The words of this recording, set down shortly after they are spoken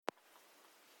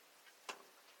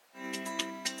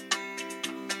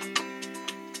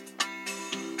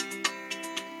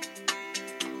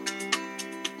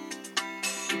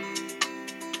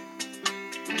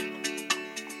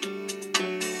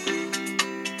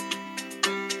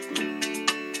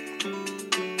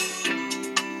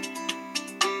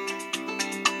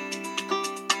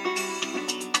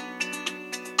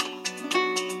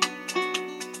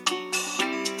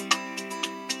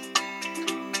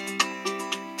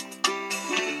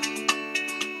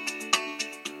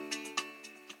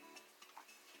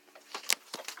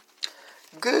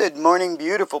Good morning,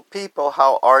 beautiful people.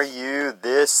 How are you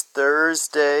this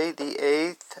Thursday, the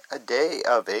 8th day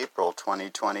of April,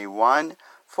 2021,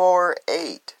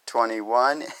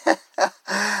 4/8/21,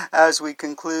 as we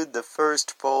conclude the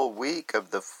first full week of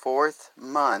the fourth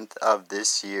month of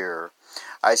this year.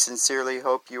 I sincerely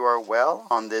hope you are well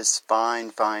on this fine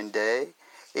day.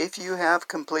 If you have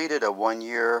completed a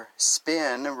one-year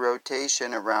spin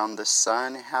rotation around the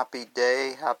sun, happy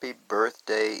day, happy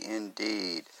birthday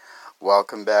indeed.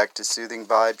 Welcome back to Soothing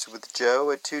Vibes with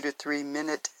Joe, a 2 to 3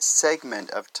 minute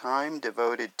segment of time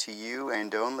devoted to you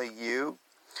and only you,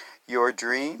 your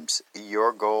dreams,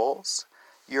 your goals,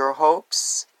 your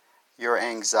hopes, your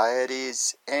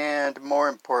anxieties, and more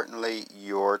importantly,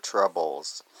 your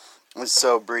troubles.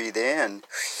 So breathe in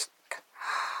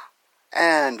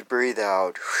and breathe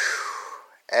out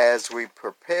as we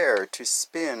prepare to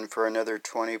spin for another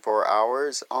 24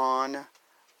 hours on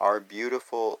our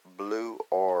beautiful blue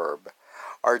orb.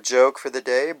 Our joke for the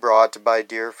day brought by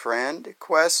dear friend.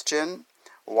 Question: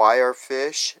 why are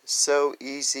fish so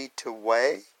easy to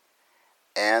weigh?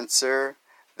 Answer: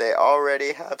 they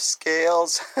already have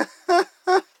scales.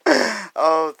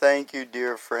 Oh, thank you,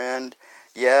 dear friend.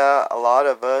 Yeah, a lot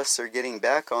of us are getting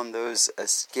back on those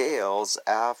scales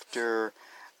after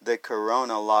the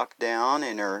corona lockdown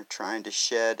and are trying to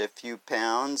shed a few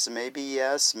pounds. Maybe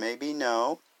yes, maybe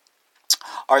no.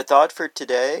 Our thought for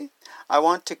today, I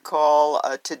want to call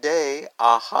today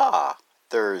Aha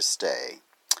Thursday.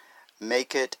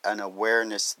 Make it an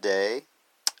awareness day.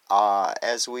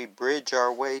 As we bridge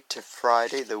our way to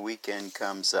Friday, the weekend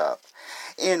comes up.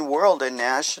 In world and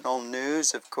national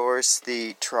news, of course,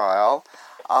 the trial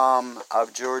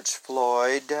of George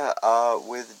Floyd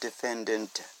with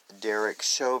defendant Derek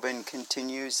Chauvin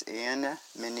continues in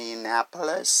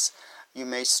Minneapolis. You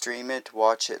may stream it,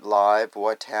 watch it live,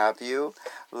 what have you.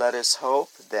 Let us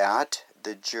hope that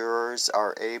the jurors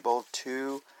are able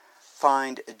to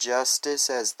find justice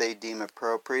as they deem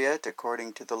appropriate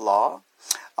according to the law.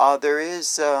 There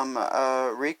is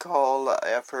a recall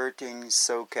effort in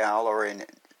SoCal, or in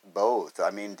both,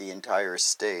 the entire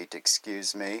state,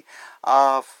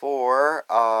 for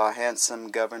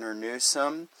handsome Governor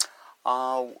Newsom.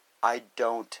 I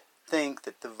don't think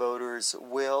that the voters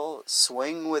will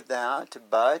swing with that,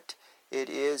 but it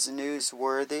is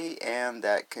newsworthy, and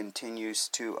that continues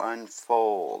to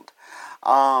unfold.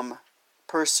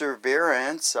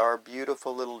 Perseverance, our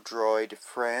beautiful little droid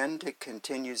friend,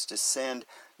 continues to send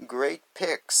great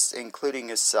pics, including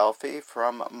a selfie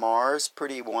from Mars.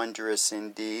 Pretty wondrous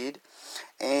indeed.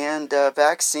 And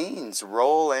vaccines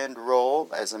roll and roll.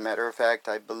 As a matter of fact,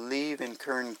 I believe in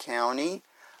Kern County,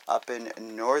 up in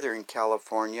Northern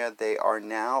California, they are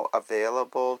now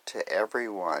available to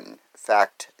everyone.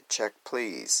 Fact check,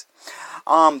 please.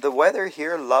 The weather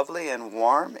here, lovely and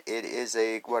warm. It is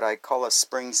what I call a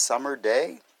spring-summer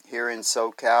day here in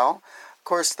SoCal. Of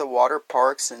course, the water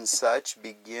parks and such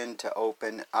begin to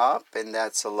open up, and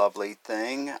that's a lovely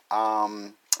thing.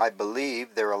 I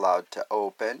believe they're allowed to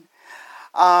open.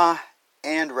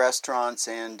 And restaurants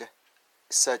and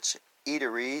such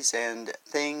eateries and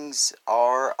things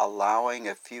are allowing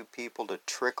a few people to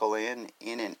trickle in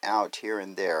and out here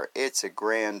and there. It's a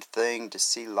grand thing to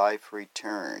see life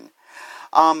return.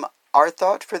 Our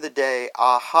thought for the day,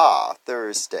 Aha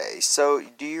Thursday. So,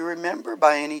 do you remember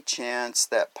by any chance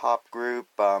that pop group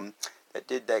that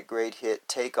did that great hit,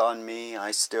 Take On Me?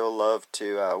 I still love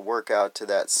to work out to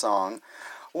that song.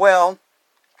 Well,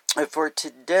 for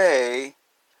today,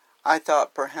 I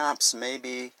thought perhaps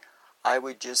maybe I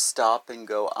would just stop and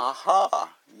go,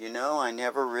 aha. I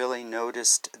never really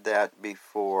noticed that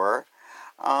before.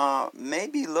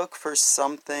 Maybe look for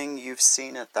something you've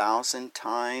seen 1,000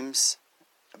 times,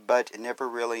 but never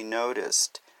really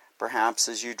noticed. Perhaps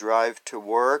as you drive to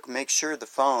work, make sure the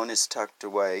phone is tucked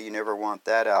away. You never want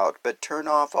that out. But turn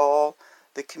off all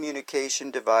the communication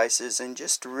devices and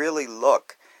just really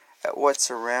look at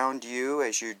what's around you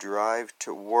as you drive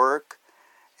to work.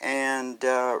 And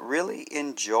really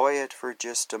enjoy it for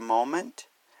just a moment.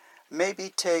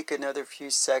 Maybe take another few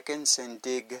seconds and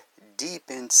dig deep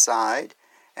inside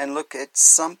and look at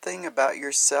something about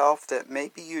yourself that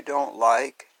maybe you don't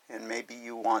like and maybe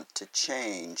you want to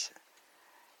change.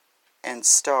 And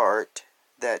start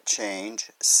that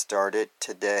change. Start it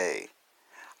today.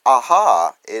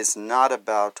 Aha is not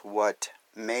about what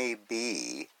may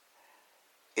be.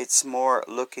 It's more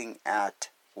looking at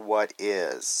what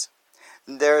is.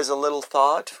 There's a little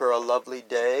thought for a lovely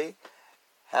day.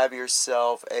 Have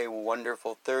yourself a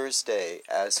wonderful Thursday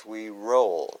as we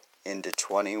roll into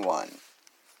 21.